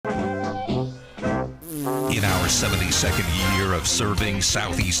In our 72nd year of serving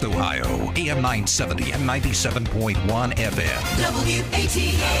Southeast Ohio, AM 970 and 97.1 FM.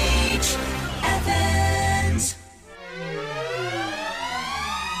 WATH Athens.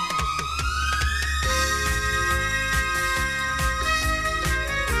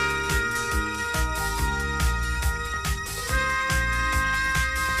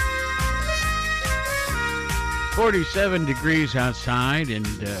 .47 degrees outside and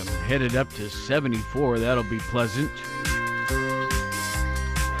headed up to 74. That'll be pleasant.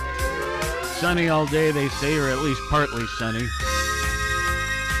 Sunny all day, they say, or at least partly sunny.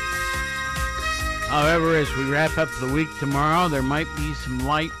 However, as we wrap up the week tomorrow, there might be some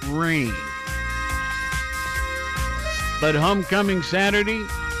light rain. But homecoming Saturday,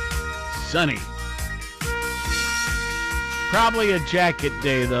 sunny. Probably a jacket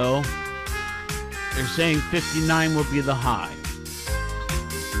day, though. They're saying 59 will be the high.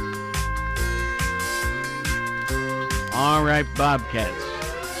 All right, Bobcats.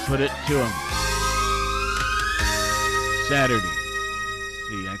 Put it to them. Saturday.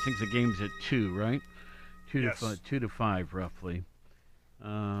 See, I think the game's at 2, right? 2 to 5, roughly.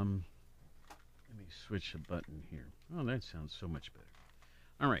 Let me switch the button here. Oh, that sounds so much better.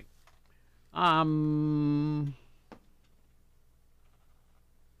 All right. I'm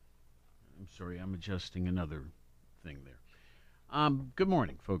sorry, I'm adjusting another thing there. Good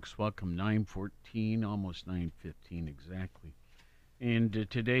morning, folks. Welcome, 9:14, almost 9:15 exactly. And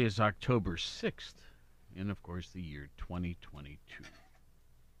today is October 6th, and of course the year 2022.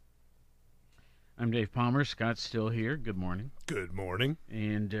 I'm Dave Palmer. Scott's still here. Good morning. Good morning.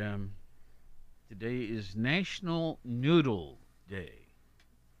 And today is National Noodle Day.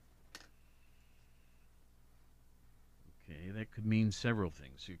 Okay, that could mean several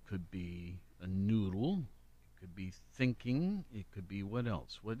things. It could be a noodle. It could be thinking. It could be what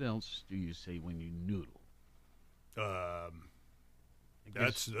else? What else do you say when you noodle?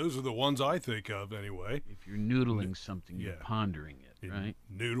 Those are the ones I think of anyway. If you're noodling something, you're pondering it, right?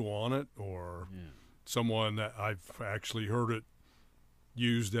 Noodle on it, or someone that I've actually heard it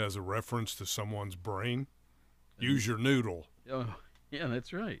used as a reference to someone's brain. Use your noodle. Oh, yeah,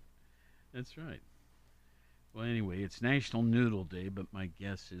 that's right. That's right. Well, anyway, it's National Noodle Day, but my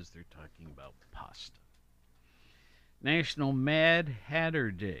guess is they're talking about pasta. National Mad Hatter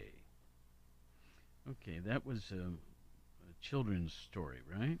Day. Okay, that was a children's story,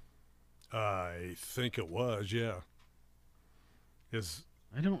 right? I think it was, yeah.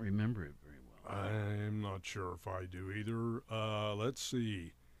 I don't remember it very well. I'm not sure if I do either. Let's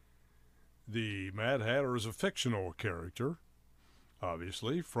see. The Mad Hatter is a fictional character,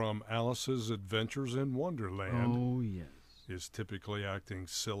 obviously, from Alice's Adventures in Wonderland. Oh, yes. Is typically acting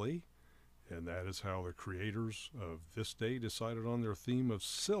silly, and that is how the creators of this day decided on their theme of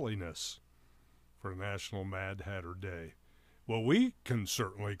silliness for National Mad Hatter Day. Well, we can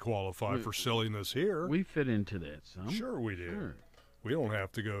certainly qualify for silliness here. We fit into that some. Sure we do. Sure. We don't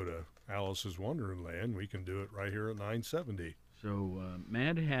have to go to Alice's Wonderland. We can do it right here at 970. So,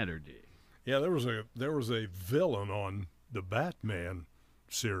 Mad Hatter Day. Yeah, there was a villain on the Batman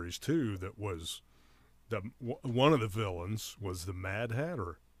series too that was one of the villains was the Mad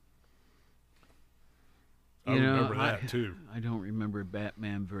Hatter. I remember that too. I don't remember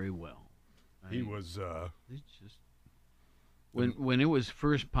Batman very well. He was it's just when it was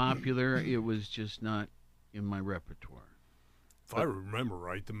first popular, it was just not in my repertoire. If I remember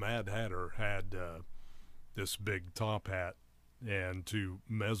right, the Mad Hatter had this big top hat, and to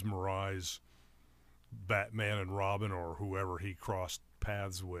mesmerize Batman and Robin or whoever he crossed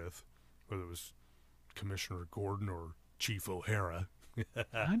paths with, whether it was Commissioner Gordon or Chief O'Hara.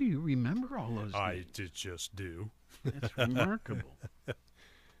 How do you remember all those I names? just do. That's remarkable.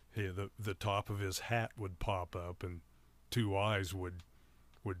 Yeah, the top of his hat would pop up, and two eyes would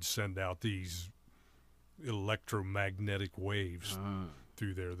send out these electromagnetic waves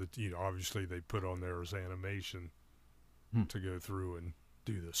through there that obviously they put on there as animation to go through and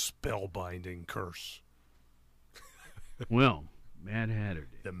do the spellbinding curse. Well, Mad Hatter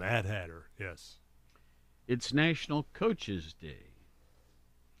Day. The Mad Hatter, yes. It's National Coaches Day.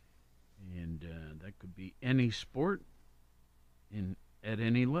 And that could be any sport at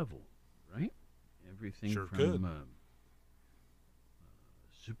any level, right? Everything sure from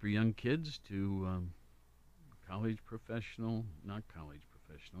super young kids to college and professional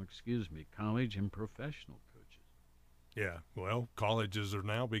coaches. Yeah, well, colleges are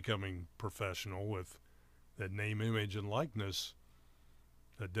now becoming professional with that name, image, and likeness,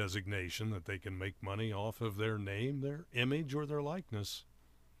 a designation that they can make money off of their name, their image, or their likeness.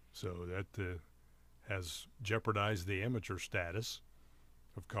 So that has jeopardized the amateur status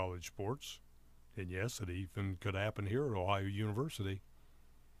of college sports. And yes, it even could happen here at Ohio University.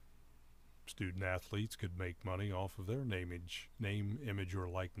 Student athletes could make money off of their name, image, or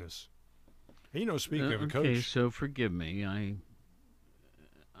likeness. And, speaking of a coach, Okay, so forgive me.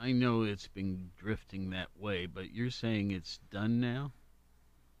 I know it's been drifting that way, but you're saying it's done now?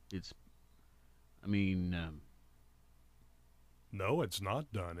 I mean, no, it's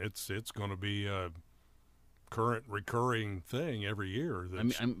not done. It's going to be a current recurring thing every year.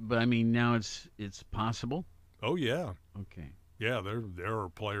 but I mean now it's possible. Oh yeah, Okay. yeah. There are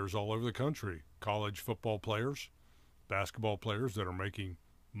players all over the country, college football players, basketball players that are making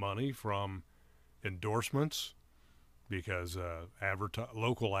money from endorsements because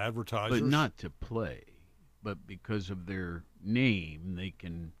local advertisers. But not to play, but because of their name, they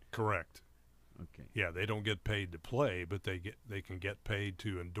can. Correct. Okay. Yeah, they don't get paid to play, but they can get paid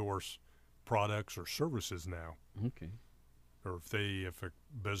to endorse products or services now. Okay. Or if a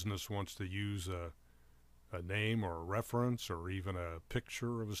business wants to use a name or a reference or even a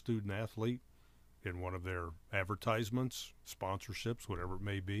picture of a student athlete in one of their advertisements, sponsorships, whatever it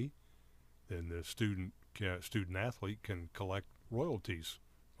may be, then the student athlete can collect royalties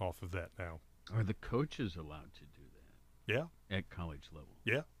off of that now. Are the coaches allowed to do that? Yeah. At college level?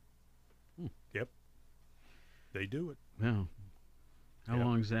 Yeah. Yep. They do it. Well, how Yeah.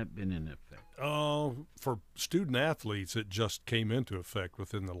 long has that been in effect? Oh, for student athletes, it just came into effect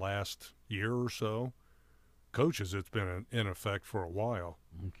within the last year or so. Coaches, it's been in effect for a while.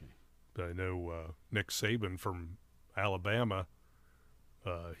 Okay. But I know Nick Saban from Alabama,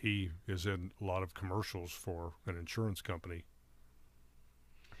 he is in a lot of commercials for an insurance company.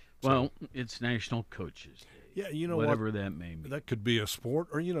 Well, it's National Coaches Day. Yeah, you know whatever what? that may mean. That could be a sport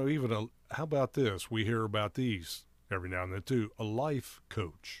or, even how about this? We hear about these every now and then too. A life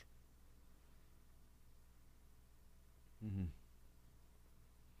coach. Mm-hmm.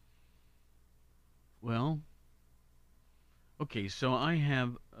 Well, okay, so I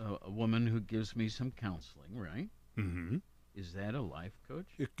have a woman who gives me some counseling, right? Mm-hmm. Is that a life coach?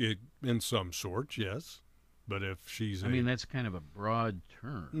 In some sorts, yes. But if she's I mean, that's kind of a broad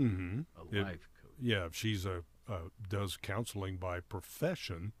term, mm-hmm. a life coach. Yeah, if she's does counseling by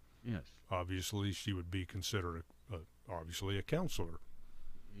profession, Yes. obviously she would be considered obviously a counselor,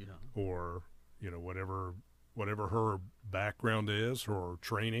 Yeah. or whatever her background is, her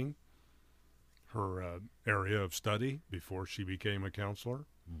training, her area of study before she became a counselor,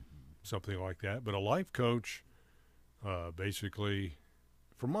 something like that. But a life coach, basically,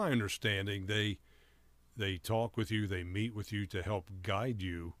 from my understanding, they talk with you, they meet with you to help guide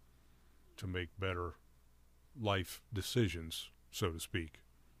you to make better life decisions, so to speak.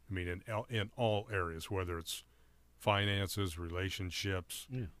 I mean, in all areas, whether it's finances, relationships,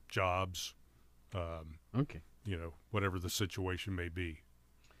 jobs, Okay. whatever the situation may be.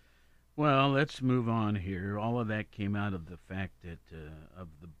 Well, let's move on here. All of that came out of the fact that of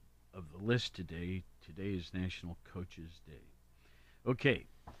the list today. Today is National Coaches Day. Okay,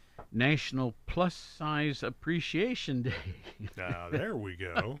 National Plus Size Appreciation Day. Now, there we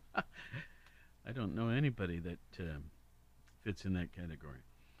go. I don't know anybody that fits in that category.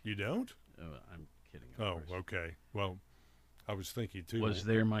 You don't? I'm kidding. Of course. Okay. Well, I was thinking, too. Was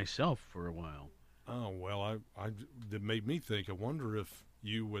there myself for a while. Oh, well, that made me think, I wonder if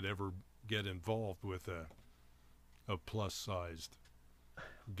you would ever get involved with a plus-sized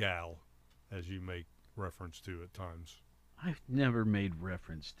gal, as you make reference to at times. I've never made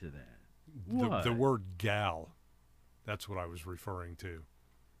reference to that. What? The word gal, that's what I was referring to.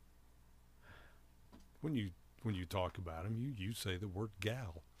 When you talk about him, you say the word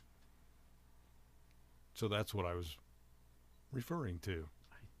gal. So that's what I was referring to.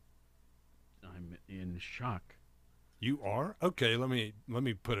 I'm in shock. You are? Okay, let me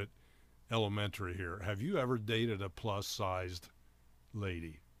put it elementary here. Have you ever dated a plus-sized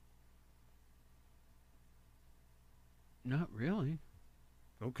lady? Not really.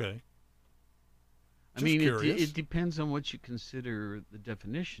 Okay. I mean, curious. it depends on what you consider the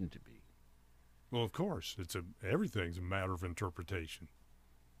definition to be. Well, of course, everything's a matter of interpretation.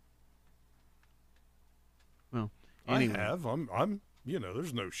 Well, anyway. I have. I'm.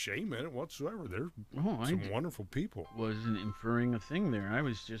 There's no shame in it whatsoever. They're some wonderful people. Wasn't inferring a thing there. I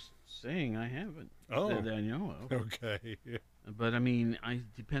was just saying I haven't. Oh. That I know of. Okay. But I mean,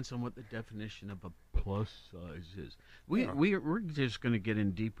 it depends on what the definition of a plus size is. Yeah. We're just going to get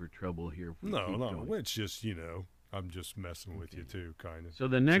in deeper trouble here. If we keep No. going. It's just I'm just messing with you too, kind of. So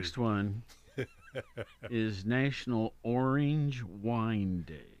the next one is National Orange Wine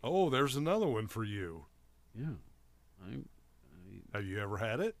Day. Oh, there's another one for you. Yeah, Have you ever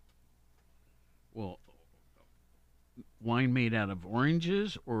had it? well, wine made out of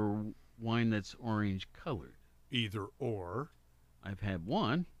oranges or wine that's orange colored. Either or I've had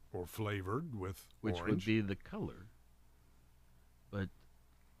one, flavored with which orange. would be the color. But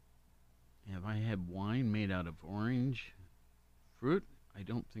have I had wine made out of orange fruit? I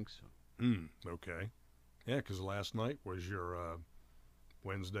don't think so. Okay. Yeah, because last night was your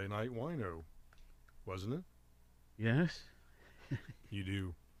Wednesday night wino, wasn't it? Yes. You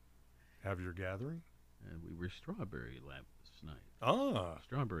do have your gathering? We were strawberry last night. Ah,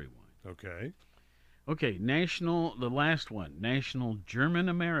 Strawberry wine. okay. Okay, the last one, National German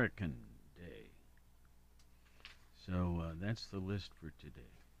American Day. So that's the list for today.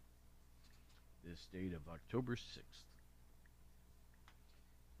 This date of October 6th.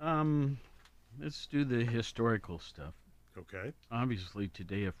 Let's do the historical stuff. Okay. Obviously,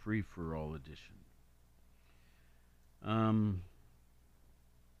 today a free-for-all edition.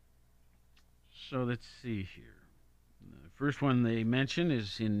 So let's see here. The first one they mention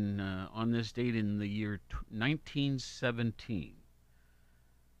is on this date in the year 1917.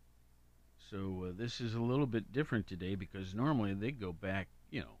 So this is a little bit different today because normally they go back,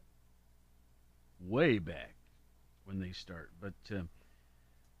 way back when they start. But the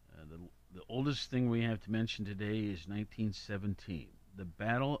oldest thing we have to mention today is 1917, the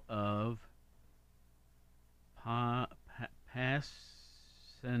Battle of Passchendaele. Passchendaele.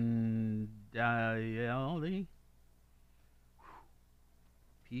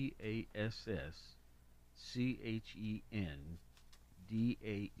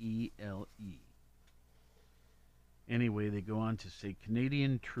 Anyway, they go on to say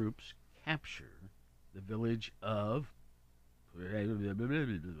Canadian troops capture the village of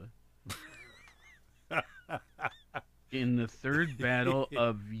in the Third Battle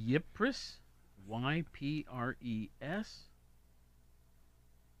of Ypres, Ypres,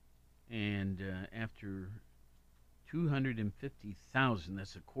 and after 250,000,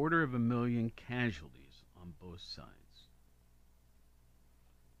 that's 250,000 casualties on both sides.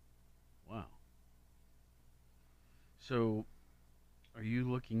 Wow. So, are you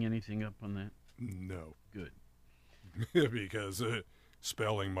looking anything up on that? No. Good. Because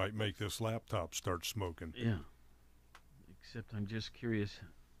spelling might make this laptop start smoking. Yeah. Except I'm just curious.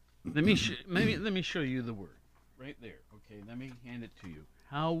 Let me show you the word right there. Okay, let me hand it to you.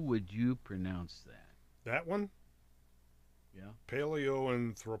 How would you pronounce that? That one? Yeah.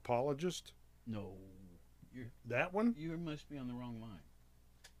 Paleoanthropologist? No. That one? You must be on the wrong line.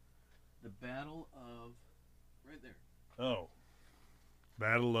 The Battle of right there. Oh.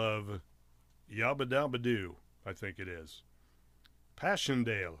 Battle of Yabba-dabba-doo, I think it is.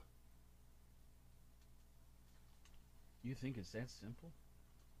 Passchendaele. You think it's that simple?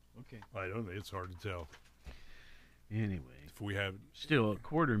 Okay. I don't know. It's hard to tell. Anyway, If we have... still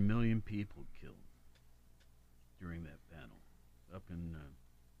 250,000 people killed during that battle up in,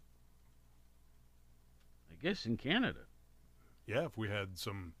 I guess, in Canada. Yeah, if we had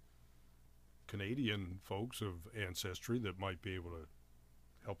some Canadian folks of ancestry that might be able to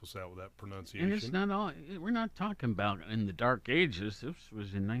help us out with that pronunciation. And it's not all, we're not talking about in the Dark Ages. This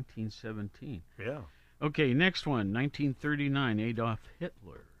was in 1917. Yeah. Okay, next one. 1939, Adolf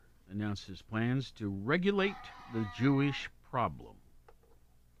Hitler announces plans to regulate the Jewish problem.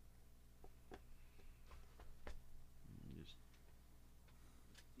 Just,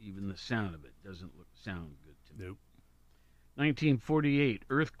 even the sound of it doesn't sound good to me. Nope. 1948,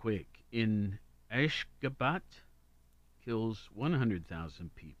 earthquake in Ashgabat kills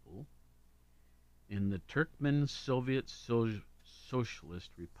 100,000 people in the Turkmen Soviet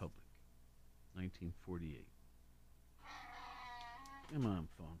Socialist Republic. 1948. Come on,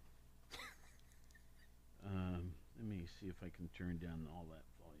 phone. Let me see if I can turn down all that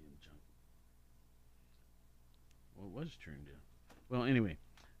volume junk. Well, it was turned down. Well, anyway.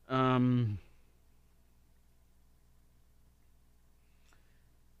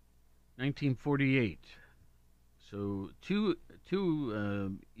 1948. So two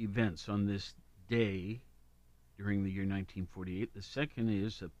events on this day during the year 1948. The second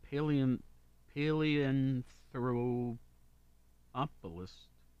is a paleoanthropologist.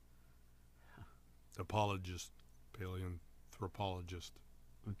 Apologist, paleoanthropologist,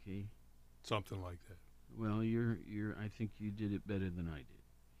 Okay. something like that. Well, I think you did it better than I did.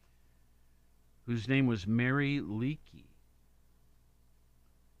 Whose name was Mary Leakey.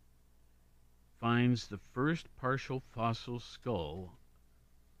 Finds the first partial fossil skull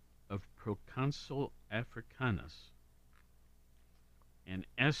of Proconsul africanus, an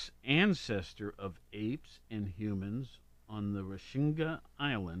ancestor of apes and humans on the Rashinga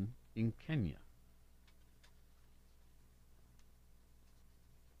Island in Kenya.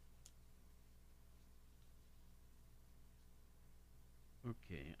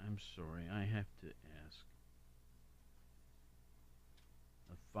 Okay, I'm sorry, I have to ask.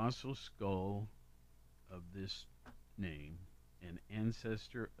 A fossil skull of this name, an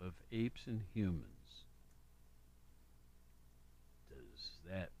ancestor of apes and humans. Does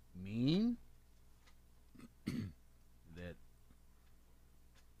that mean that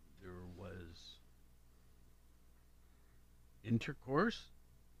there was intercourse?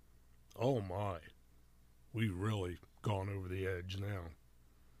 Oh my. We've really gone over the edge now.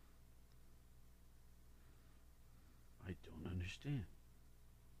 I don't understand.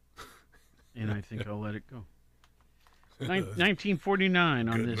 And I think I'll let it go. 1949,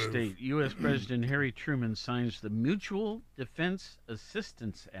 on Good this move. date, U.S. President Harry Truman signs the Mutual Defense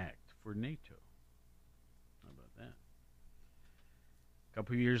Assistance Act for NATO. How about that? A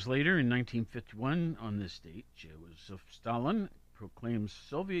couple of years later, in 1951, on this date, Joseph Stalin proclaims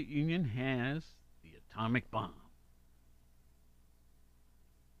Soviet Union has the atomic bomb.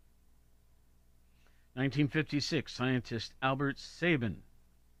 1956, scientist Albert Sabin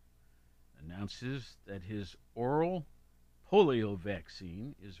announces that his oral polio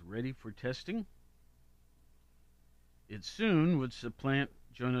vaccine is ready for testing. It soon would supplant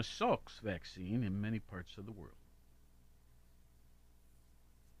Jonas Salk's vaccine in many parts of the world.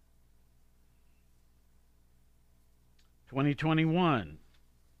 (2021)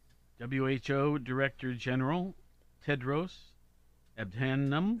 WHO Director General Tedros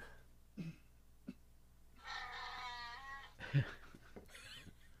Adhanom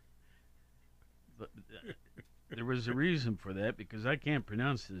there was a reason for that because I can't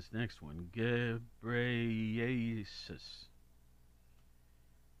pronounce this next one. Ghebreyesus.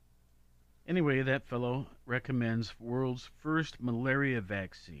 Anyway, that fellow recommends world's first malaria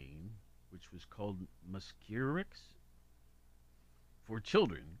vaccine, which was called Muscarix, for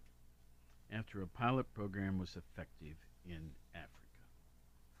children after a pilot program was effective in Africa.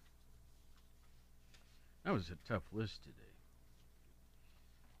 That was a tough list today.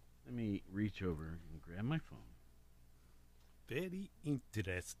 Let me reach over and grab my phone. Very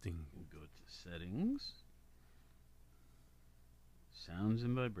interesting. And go to settings, sounds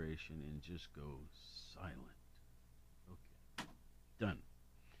and vibration, and just go silent. Okay, done.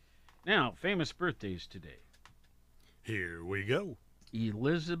 Now, famous birthdays today. Here we go.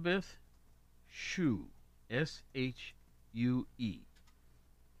 Elizabeth Shue, S-H-U-E.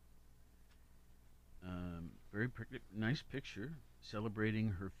 Very nice picture, celebrating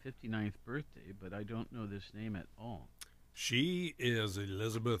her 59th birthday, but I don't know this name at all. She is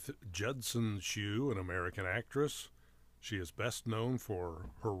Elizabeth Judson Shue, an American actress. She is best known for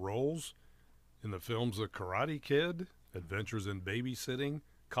her roles in the films The Karate Kid, Adventures in Babysitting,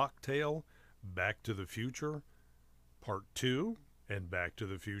 Cocktail, Back to the Future, Part 2, and Back to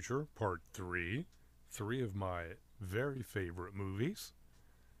the Future, Part 3. Three of my very favorite movies.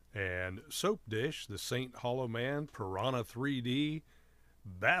 And Soap Dish, The St. Hollow Man, Piranha 3D,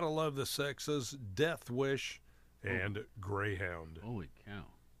 Battle of the Sexes, Death Wish, and Greyhound. Holy cow.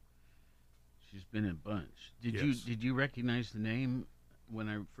 She's been in a bunch. Yes. Did you recognize the name when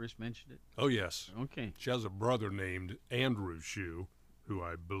I first mentioned it? Oh, yes. Okay. She has a brother named Andrew Shue, who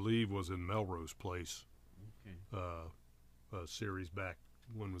I believe was in Melrose Place. Okay. A series back,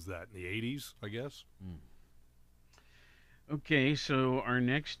 when was that, in the 80s, I guess? Okay, so our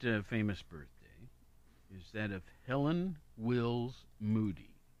next famous birthday is that of Helen Wills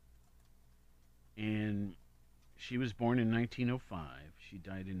Moody. And she was born in 1905. She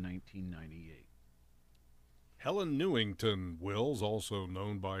died in 1998. Helen Newington Wills, also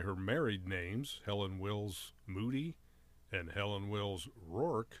known by her married names, Helen Wills Moody and Helen Wills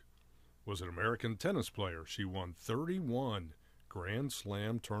Rourke, was an American tennis player. She won 31 Grand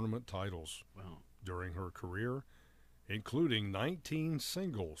Slam tournament titles Wow. during her career, including 19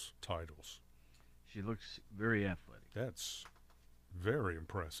 singles titles. She looks very athletic. That's very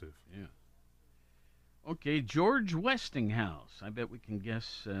impressive. Yeah. Okay, George Westinghouse. I bet we can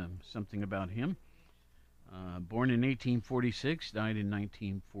guess something about him. Born in 1846, died in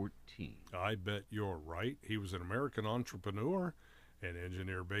 1914. I bet you're right. He was an American entrepreneur and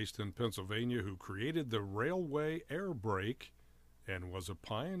engineer based in Pennsylvania who created the railway air brake and was a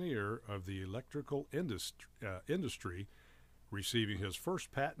pioneer of the electrical industry, receiving his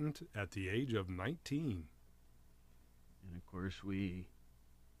first patent at the age of 19. And of course, do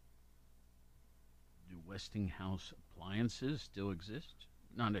Westinghouse appliances still exist?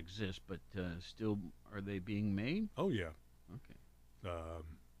 Not exist, but still, are they being made? Oh, yeah. Okay.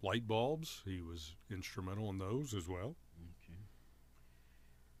 Light bulbs, he was instrumental in those as well. Okay.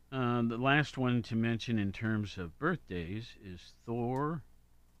 The last one to mention in terms of birthdays is Thor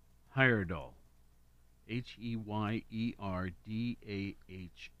Heyerdahl, Heyerdahl.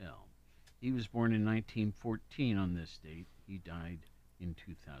 He was born in 1914 on this date. He died in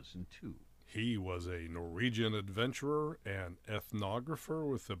 2002. He was a Norwegian adventurer and ethnographer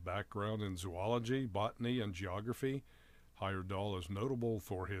with a background in zoology, botany, and geography. Heyerdahl is notable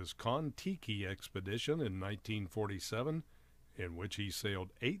for his Kon-Tiki expedition in 1947, in which he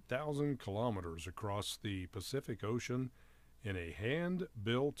sailed 8,000 kilometers across the Pacific Ocean in a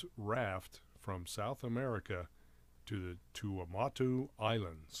hand-built raft from South America to the Tuamotu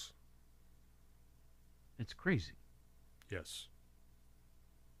Islands. It's crazy. Yes.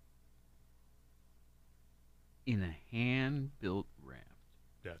 In a hand-built raft.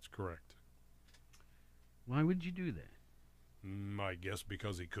 That's correct. Why would you do that? I guess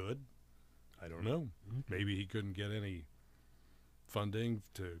because he could. I don't know. Okay. Maybe he couldn't get any funding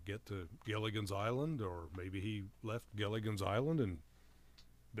to get to Gilligan's Island, or maybe he left Gilligan's Island and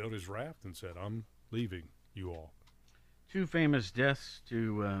built his raft and said, I'm leaving you all. Two famous deaths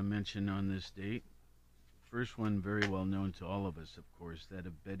to mention on this date. First one very well known to all of us, of course, that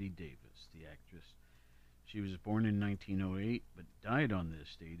of Betty Davis, the actress. She was born in 1908, but died on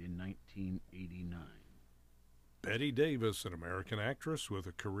this date in 1989. Betty Davis, an American actress with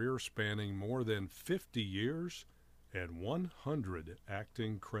a career spanning more than 50 years and 100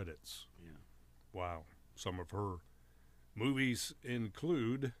 acting credits. Yeah. Wow. Some of her movies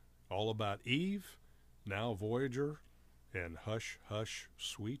include All About Eve, Now Voyager, and Hush, Hush,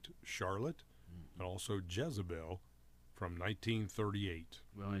 Sweet Charlotte, and also Jezebel from 1938.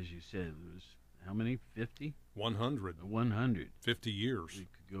 Well, as you said, it was how many? 50? 100. 100. 50 years. We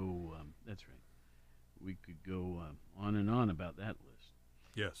could go, that's right. We could go on and on about that list.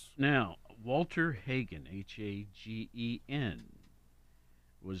 Yes. Now, Walter Hagen, Hagen,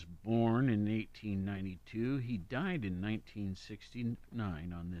 was born in 1892. He died in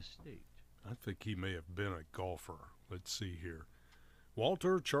 1969 on this date. I think he may have been a golfer. Let's see here.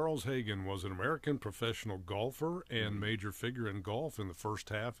 Walter Charles Hagen was an American professional golfer and major figure in golf in the first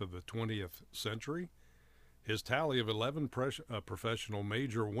half of the 20th century. His tally of 11 professional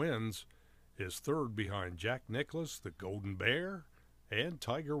major wins is third behind Jack Nicklaus, the Golden Bear, and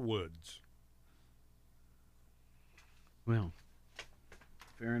Tiger Woods. Well,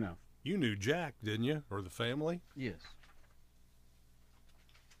 fair enough. You knew Jack, didn't you? Or the family? Yes.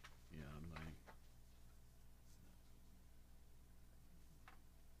 Yeah,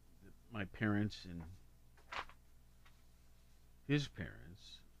 my parents and his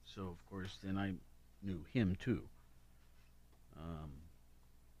parents. So, of course, then I knew him, too.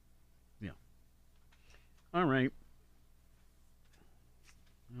 Yeah. All right.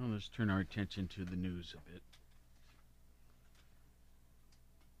 Now let's turn our attention to the news a bit.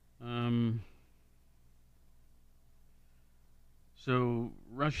 So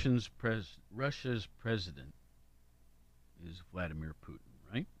Russia's president is Vladimir Putin,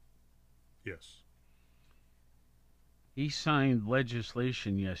 right? Yes. He signed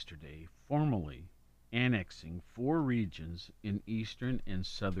legislation yesterday formally annexing 4 regions in eastern and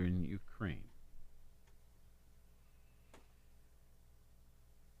southern Ukraine.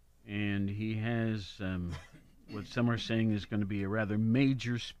 And he has what some are saying is going to be a rather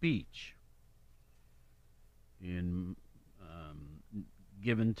major speech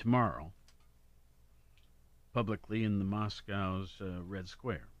given tomorrow publicly in the Moscow's Red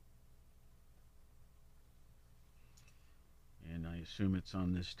Square. And I assume it's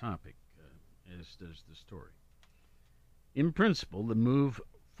on this topic, as does the story. In principle, the move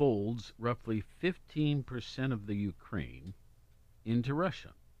folds roughly 15% of the Ukraine into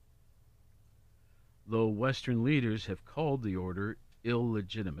Russia, though Western leaders have called the order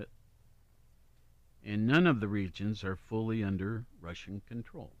illegitimate, and none of the regions are fully under Russian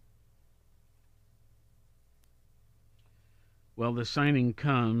control. Well, the signing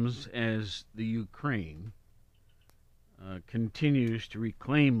comes as the Ukraine continues to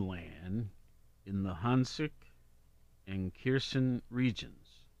reclaim land in the Hansk and Kherson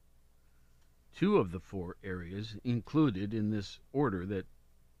regions, 2 of the 4 areas included in this order that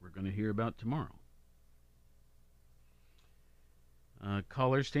we're going to hear about tomorrow.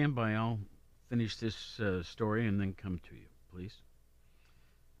 Caller, stand by. I'll finish this story and then come to you, please.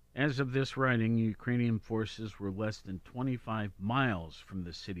 As of this writing, Ukrainian forces were less than 25 miles from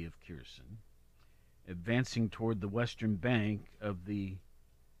the city of Kherson, advancing toward the western bank of the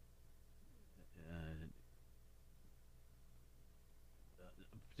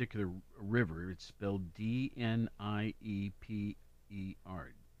particular river. It's spelled D-N-I-E-P-E-R.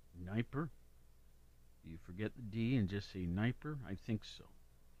 Dnieper? You forget the D and just say Dnieper? I think so.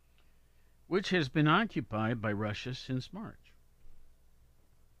 Which has been occupied by Russia since March.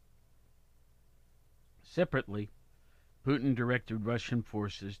 Separately, Putin directed Russian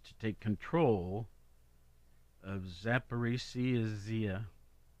forces to take control of Zaporizhzhia,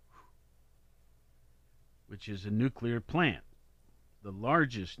 which is a nuclear plant, the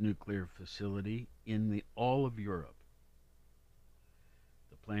largest nuclear facility in all of Europe.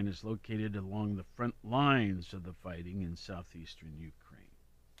 The plant is located along the front lines of the fighting in southeastern Ukraine.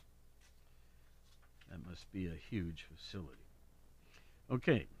 That must be a huge facility.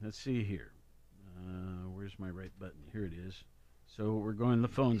 Okay, let's see here. Where's my right button? Here it is. So we're going to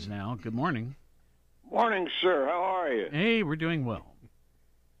the phones now. Good morning. Morning, sir. How are you? Hey, we're doing well.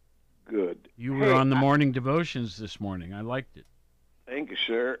 Good. You were on the morning devotions this morning. I liked it. Thank you,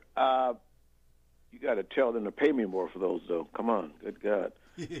 sir. You got to tell them to pay me more for those, though. Come on. Good God.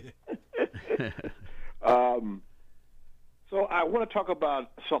 So I want to talk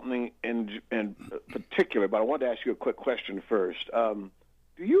about something in particular, but I want to ask you a quick question first.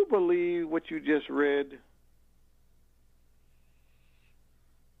 Do you believe what you just read?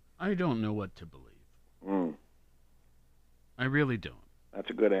 I don't know what to believe. I really don't. That's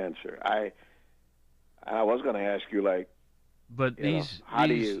a good answer. I was going to ask you, like, but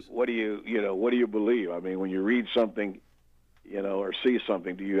what do you believe? I mean, when you read something, or see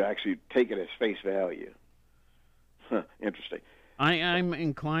something, do you actually take it as face value? Interesting. I'm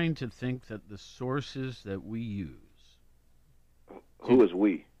inclined to think that the sources that we use. Who is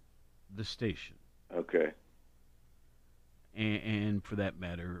we? The station. Okay. And for that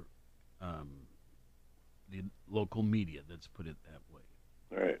matter, the local media, let's put it that way.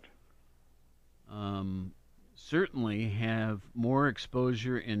 Right. Certainly have more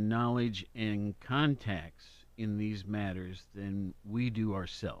exposure and knowledge and contacts in these matters than we do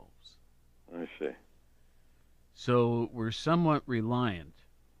ourselves. I see. So we're somewhat reliant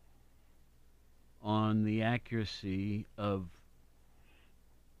on the accuracy of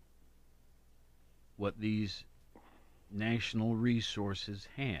what these national resources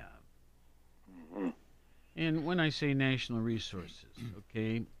have. Mm-hmm. And when I say national resources,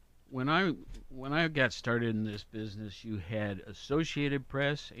 okay, when I got started in this business, you had Associated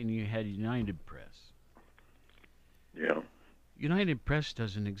Press and you had United Press. Yeah. United Press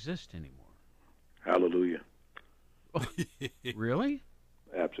doesn't exist anymore. Hallelujah. Really?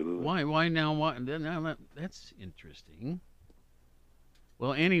 Absolutely. Why now? Now that's interesting.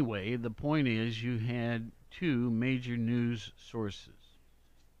 Well, anyway, the point is you had two major news sources.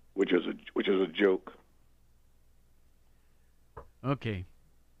 Which is a joke. Okay,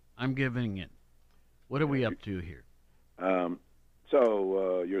 I'm giving it. What are we up to here?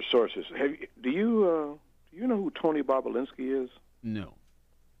 So your sources. Do you know who Tony Bobolinsky is? No.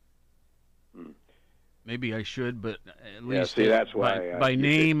 Maybe I should, but at Yeah, least see, that's why, by you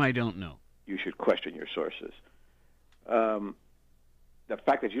name I don't know. You should question your sources. The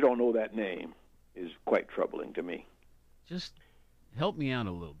fact that you don't know that name is quite troubling to me. Just help me out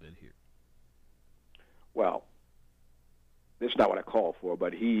a little bit here. Well, this is not what I called for,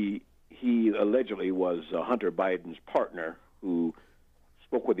 but he allegedly was Hunter Biden's partner who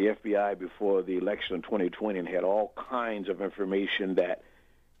spoke with the FBI before the election in 2020 and had all kinds of information that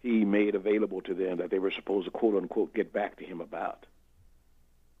he made available to them that they were supposed to, quote unquote, get back to him about.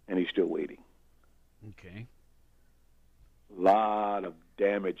 And he's still waiting. Okay. A lot of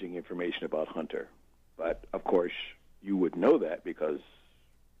damaging information about Hunter. But, of course, you would know that because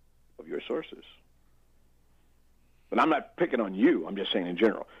of your sources. But I'm not picking on you. I'm just saying in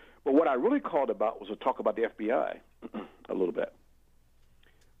general. But what I really called about was to talk about the FBI a little bit.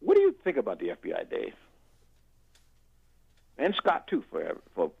 What do you think about the FBI, Dave? And Scott, too,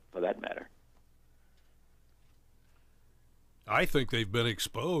 for that matter. I think they've been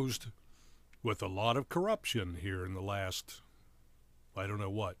exposed with a lot of corruption here in the last, I don't know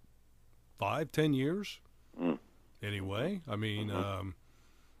what, 5-10 years? Anyway, I mean,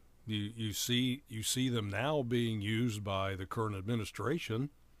 you see them now being used by the current administration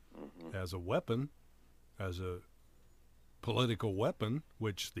as a weapon, as a political weapon,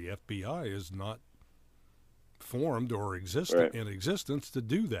 which the FBI is not formed or in existence to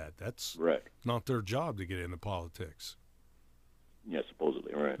do that. That's not their job to get into politics. Yeah,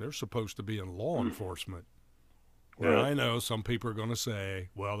 supposedly, right. They're supposed to be in law enforcement. Now, I know some people are going to say,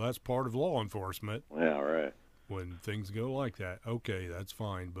 well, that's part of law enforcement. Yeah, right. When things go like that, okay, that's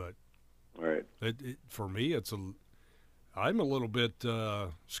fine. But right. For me, I'm a little bit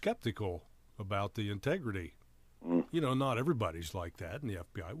skeptical about the integrity. Not everybody's like that in the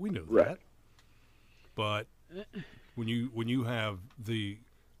FBI. We know that. But when you have the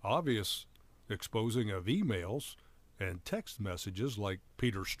obvious exposing of emails and text messages like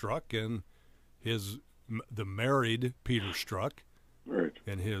Peter Strzok and the married Peter Strzok Right.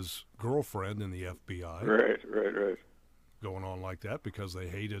 and his girlfriend in the FBI Right. going on like that because they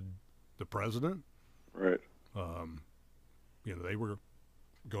hated the president. Right. They were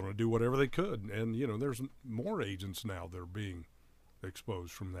going to do whatever they could. And, there's more agents now that are being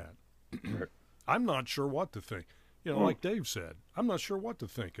exposed from that. Right. I'm not sure what to think. Like Dave said, I'm not sure what to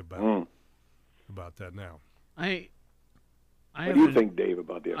think about that now. What do you think, Dave,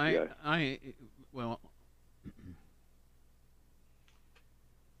 about the FBI? Well,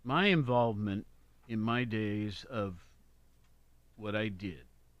 my involvement in my days of what I did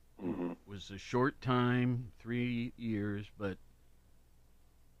was a short time, 3 years, but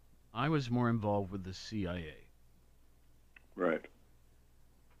I was more involved with the CIA. Right.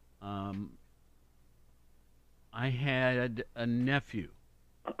 I had a nephew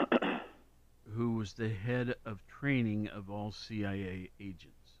who was the head of training of all CIA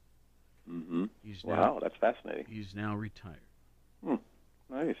agents. Mm-hmm. He's Wow, that's fascinating. He's now retired.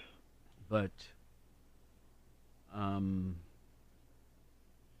 Nice. But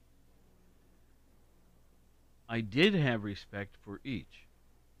I did have respect for each.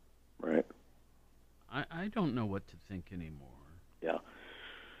 Right. I don't know what to think anymore. Yeah.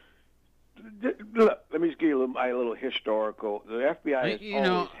 Look, let me just give you my little historical. The FBI has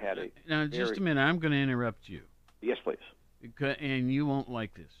always had a. Now, just a minute. I'm going to interrupt you. Yes, please. And you won't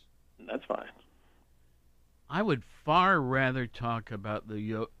like this. That's fine. I would far rather talk about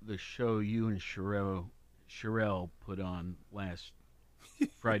the show you and Sherelle put on last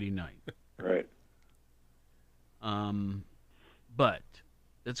Friday night. Right. But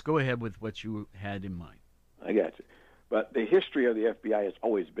let's go ahead with what you had in mind. I got you. But the history of the FBI has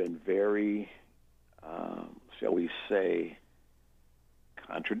always been very, shall we say,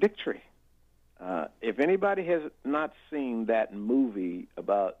 contradictory. If anybody has not seen that movie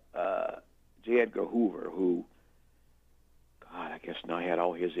about J. Edgar Hoover, who, God, I guess now he had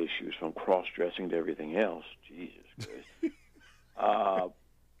all his issues from cross-dressing to everything else. Jesus Christ.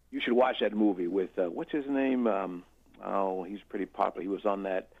 You should watch that movie with, what's his name? He's pretty popular. He was on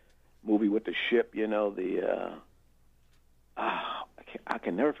that movie with the ship, I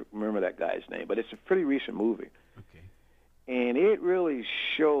can never remember that guy's name, but it's a pretty recent movie. Okay. And it really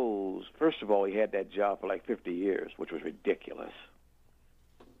shows, first of all, he had that job for like 50 years, which was ridiculous.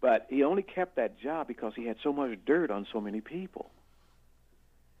 But he only kept that job because he had so much dirt on so many people.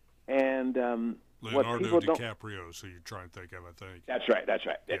 And Leonardo DiCaprio, so you're trying to think of, I think. That's right.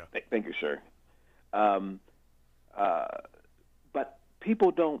 Yeah. Thank you, sir. But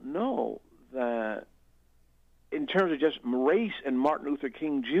people don't know that in terms of just race and Martin Luther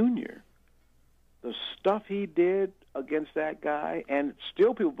King Jr., the stuff he did against that guy, and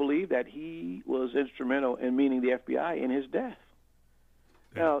still people believe that he was instrumental in, meaning the FBI, in his death.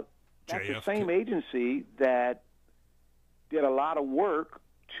 Yeah. Now, that's the same agency that did a lot of work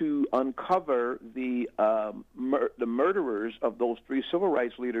to uncover the murderers of those 3 civil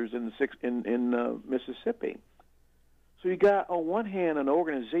rights leaders in Mississippi. So you got, on one hand, an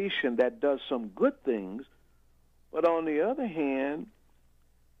organization that does some good things, but on the other hand,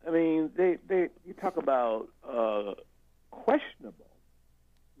 I mean, you talk about questionable.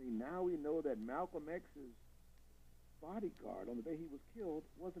 I mean, now we know that Malcolm X's bodyguard on the day he was killed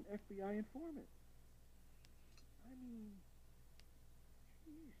was an FBI informant. I mean,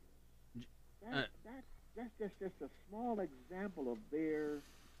 Jesus. That's just a small example of their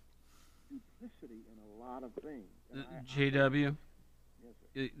duplicity in a lot of things. JW? Yes,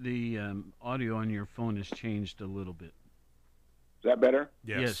 sir. The audio on your phone has changed a little bit. Is that better?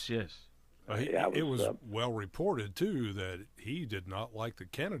 Yes. It was well reported, too, that he did not like the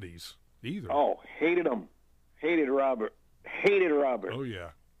Kennedys either. Oh, hated them. Hated Robert. Oh, yeah.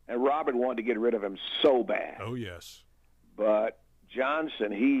 And Robert wanted to get rid of him so bad. Oh, yes. But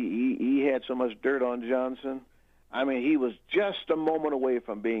Johnson, he had so much dirt on Johnson. I mean, he was just a moment away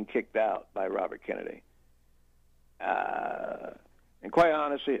from being kicked out by Robert Kennedy. And quite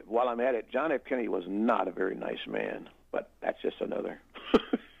honestly, while I'm at it, John F. Kennedy was not a very nice man. But that's just another.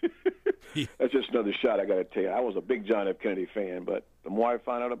 That's just another shot. I got to tell you, I was a big John F. Kennedy fan, but the more I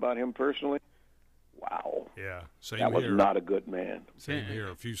found out about him personally, wow. Yeah, same that was here. not a good man. Same here.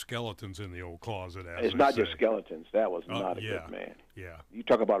 A few skeletons in the old closet. As It's they not say. just skeletons. That was not a yeah. good man. Yeah. You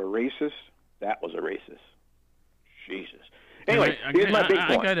talk about a racist. That was a racist. Jesus. Anyway, here's my big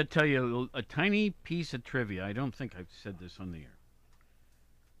point. I got to tell you a tiny piece of trivia. I don't think I've said this on the air.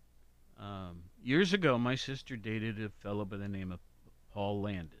 Years ago, my sister dated a fellow by the name of Paul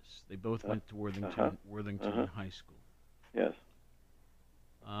Landis. They both went to Worthington High School. Yes.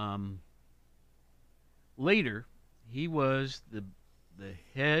 Later, he was the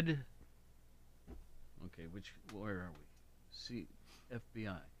head. Okay, where are we?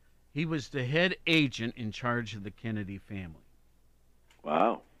 FBI. He was the head agent in charge of the Kennedy family.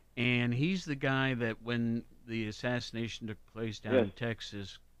 Wow. And he's the guy that, when the assassination took place down Yes. in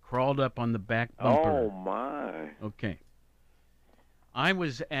Texas, crawled up on the back bumper. Oh, my. Okay. I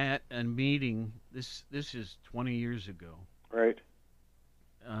was at a meeting, this is 20 years ago, Right.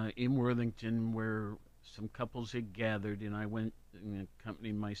 in Worthington, where some couples had gathered, and I went and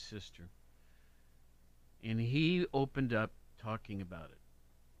accompanied my sister. And he opened up talking about it.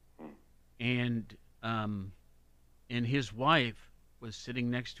 And his wife was sitting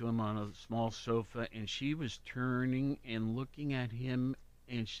next to him on a small sofa, and she was turning and looking at him,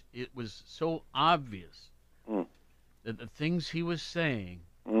 and it was so obvious Mm. that the things he was saying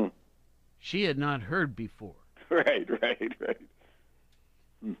Mm. she had not heard before. Right.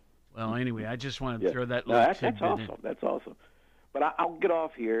 Well, anyway, I just wanted to Yeah. throw that No, little that's tidbit awesome. in. That's awesome. But I'll get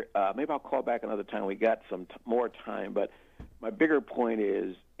off here. Maybe I'll call back another time. We got some more time. But my bigger point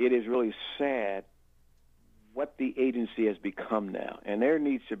is, it is really sad what the agency has become now, and there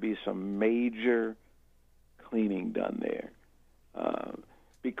needs to be some major cleaning done there,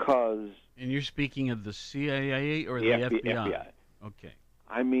 because And you're speaking of the CIA or the FBI? FBI. Okay.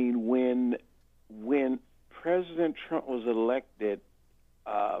 I mean, when President Trump was elected,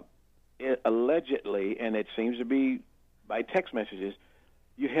 allegedly, and it seems to be by text messages,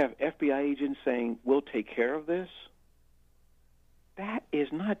 you have FBI agents saying, "We'll take care of this." That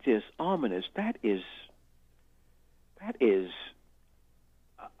is not just ominous. That is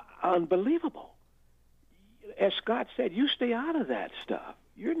unbelievable. As Scott said, you stay out of that stuff.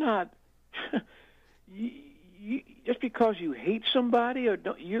 You're not just because you hate somebody or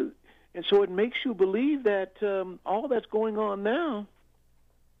don't you, and so it makes you believe that all that's going on now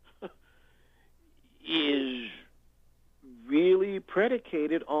is really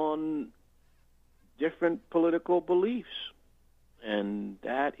predicated on different political beliefs, and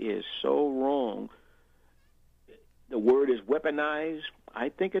that is so wrong. The word is weaponized. I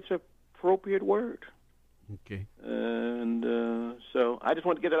think it's an appropriate word. Okay. And so I just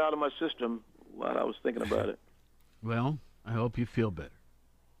want to get it out of my system while I was thinking about it. Well, I hope you feel better.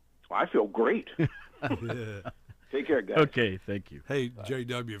 I feel great. Take care, guys. Okay, thank you. Hey,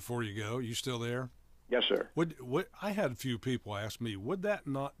 JW, before you go, you still there? Yes, sir. Would I had a few people ask me, would that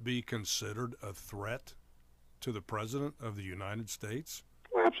not be considered a threat to the President of the United States?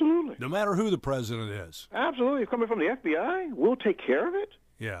 Well, absolutely. No matter who the President is. Absolutely. Coming from the FBI, we'll take care of it.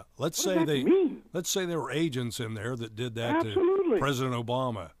 Yeah. Let's What say does that mean? let's say there were agents in there that did that Absolutely. to President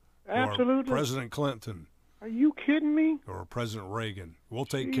Obama Absolutely. or President Clinton Are you kidding me? or President Reagan. We'll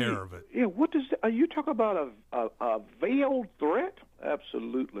take care of it. Yeah. What does? Are you talking about a veiled threat?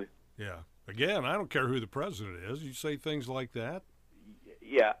 Absolutely. Yeah. Again, I don't care who the president is. You say things like that.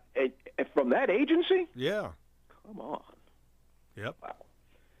 Yeah. And from that agency? Yeah. Come on. Yep. Wow.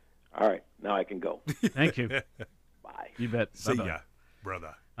 All right. Now I can go. Thank you. Bye. You bet. See Bye-bye. ya,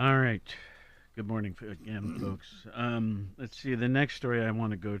 brother. All right. Good morning again, folks. Let's see. The next story I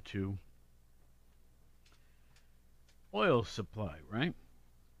want to go to, oil supply, right?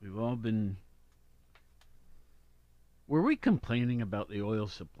 We've all been... Were we complaining about the oil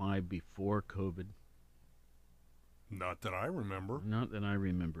supply before COVID? Not that I remember. Not that I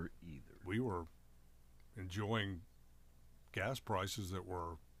remember either. We were enjoying gas prices that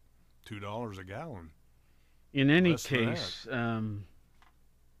were $2 a gallon. In any Less than case,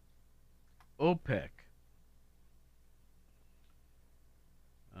 OPEC,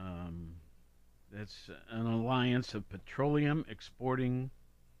 that's an alliance of petroleum exporting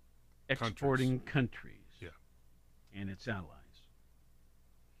countries, Yeah. and its allies.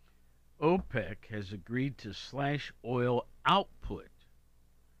 OPEC has agreed to slash oil output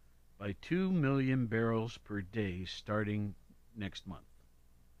by 2 million barrels per day starting next month.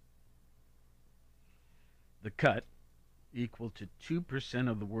 The cut, equal to 2%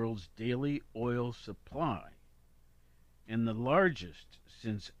 of the world's daily oil supply, and the largest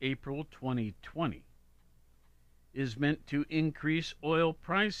since April 2020, is meant to increase oil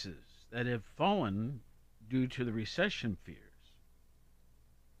prices that have fallen due to the recession fears.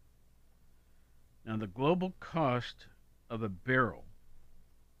 Now, the global cost of a barrel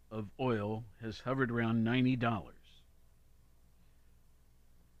of oil has hovered around $90.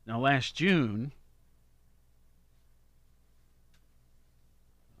 Now, last June,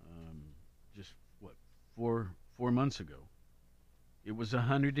 just what, four months ago, it was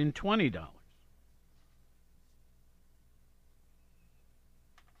 $120.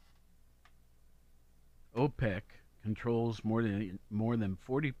 OPEC controls more than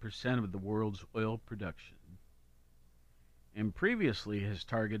 40% of the world's oil production, and previously has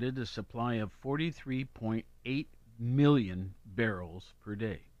targeted a supply of 43.8 million barrels per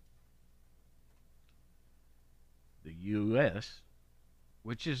day. The U.S.,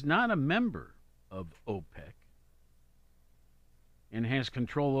 which is not a member of OPEC and has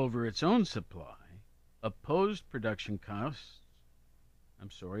control over its own supply, opposed production cuts. Let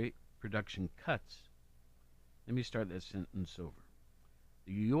me start that sentence over.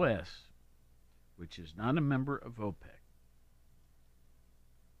 The U.S., which is not a member of OPEC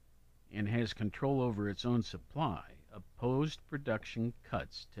and has control over its own supply, opposed production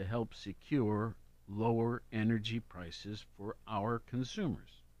cuts to help secure lower energy prices for our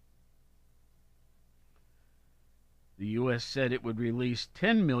consumers. The U.S. said it would release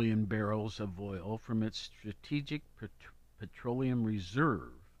 10 million barrels of oil from its strategic petroleum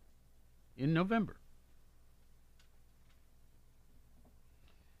reserve in November.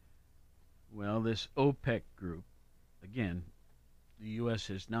 Well, this OPEC group, again, the U.S.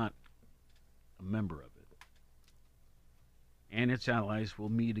 is not a member of it. And its allies will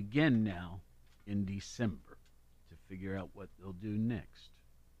meet again now in December to figure out what they'll do next.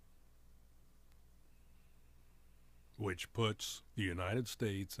 Which puts the United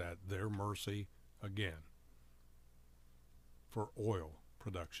States at their mercy again for oil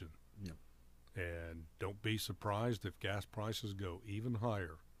production. Yep. And don't be surprised if gas prices go even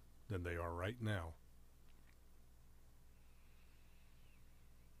higher than they are right now.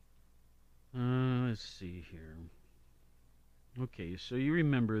 Let's see here. Okay, so you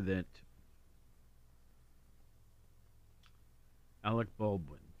remember that Alec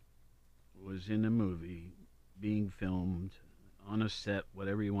Baldwin was in a movie being filmed on a set,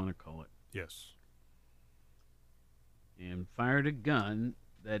 whatever you want to call it. Yes. And fired a gun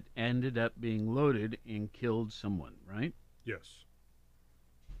that ended up being loaded and killed someone, right? Yes.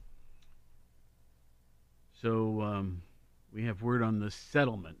 So we have word on the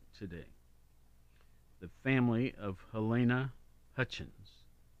settlement today. The family of Helena Hutchins,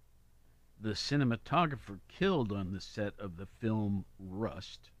 the cinematographer killed on the set of the film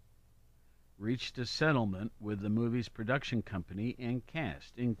Rust, reached a settlement with the movie's production company and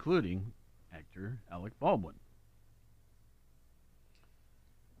cast, including actor Alec Baldwin.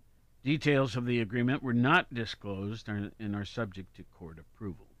 Details of the agreement were not disclosed and are subject to court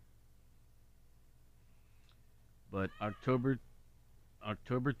approval. But October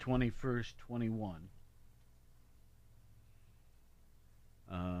 21st, 21,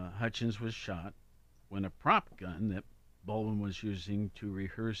 Hutchins was shot when a prop gun that Baldwin was using to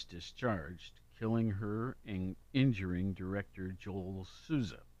rehearse discharged, killing her and injuring director Joel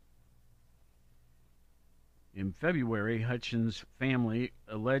Souza. In February, Hutchins' family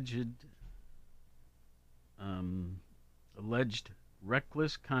alleged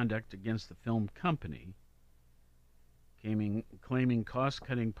reckless conduct against the film company, claiming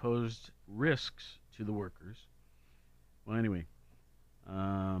cost-cutting posed risks to the workers. Well, anyway,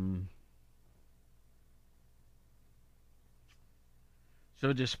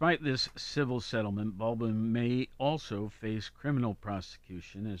 so despite this civil settlement, Baldwin may also face criminal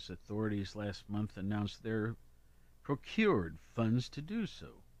prosecution, as authorities last month announced they're procured funds to do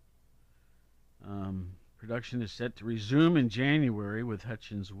so. Production is set to resume in January with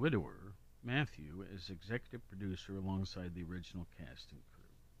Hutchins' widower, Matthew, as executive producer alongside the original cast and crew.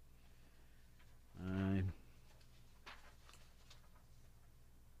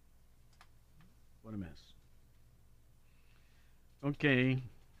 What a mess. Okay.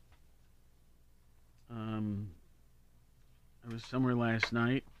 I was somewhere last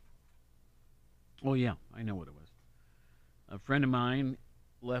night. Oh, yeah, I know what it was. A friend of mine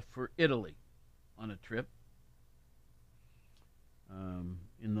left for Italy on a trip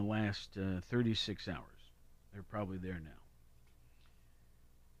in the last 36 hours. They're probably there now.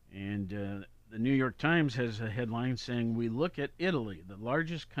 And the New York Times has a headline saying, "We look at Italy, the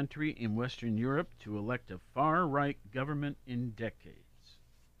largest country in Western Europe, to elect a far-right government in decades."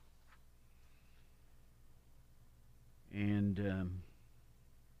 And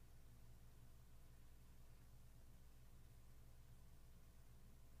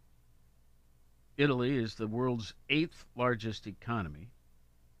Italy is the world's 8th largest economy,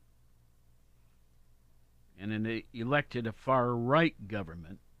 and it elected a far-right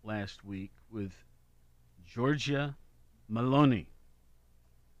government last week with Giorgia Meloni,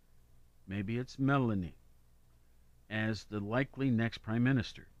 maybe it's Melanie, as the likely next prime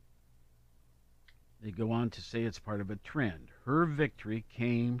minister. They go on to say it's part of a trend. Her victory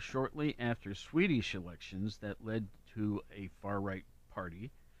came shortly after Swedish elections that led to a far-right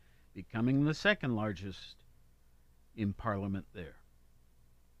party becoming the second largest in parliament there.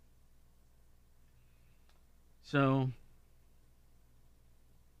 So,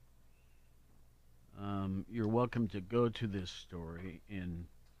 you're welcome to go to this story, and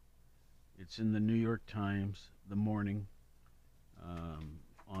it's in the New York Times, the morning,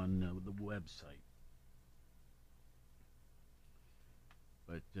 on the website.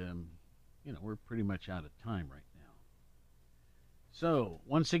 But, we're pretty much out of time right now. So,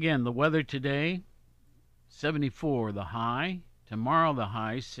 once again, the weather today, 74 the high. Tomorrow the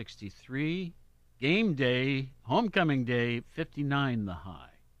high, 63. Game day, homecoming day, 59 the high.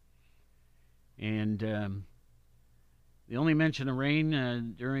 And the only mention of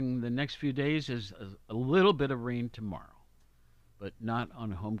rain during the next few days is a little bit of rain tomorrow, but not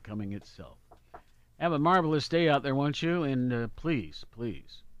on homecoming itself. Have a marvelous day out there, won't you? And please,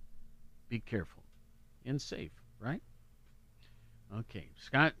 please, be careful and safe, right? Okay.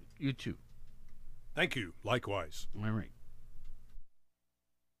 Scott, you too. Thank you. Likewise. All right.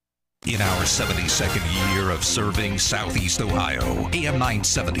 In our 72nd year of serving Southeast Ohio, AM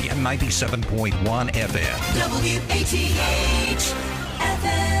 970 and 97.1 FM. WATH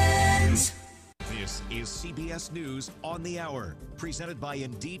Athens. This is CBS News on the Hour, presented by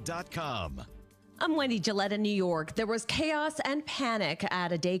Indeed.com. I'm Wendy Gillette in New York. There was chaos and panic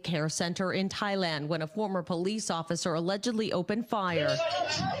at a daycare center in Thailand when a former police officer allegedly opened fire.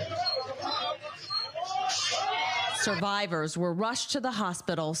 Survivors were rushed to the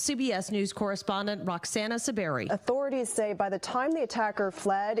hospital. CBS News correspondent Roxana Saberi. Authorities say by the time the attacker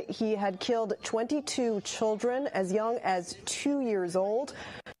fled, he had killed 22 children as young as 2 years old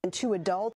and 2 adults.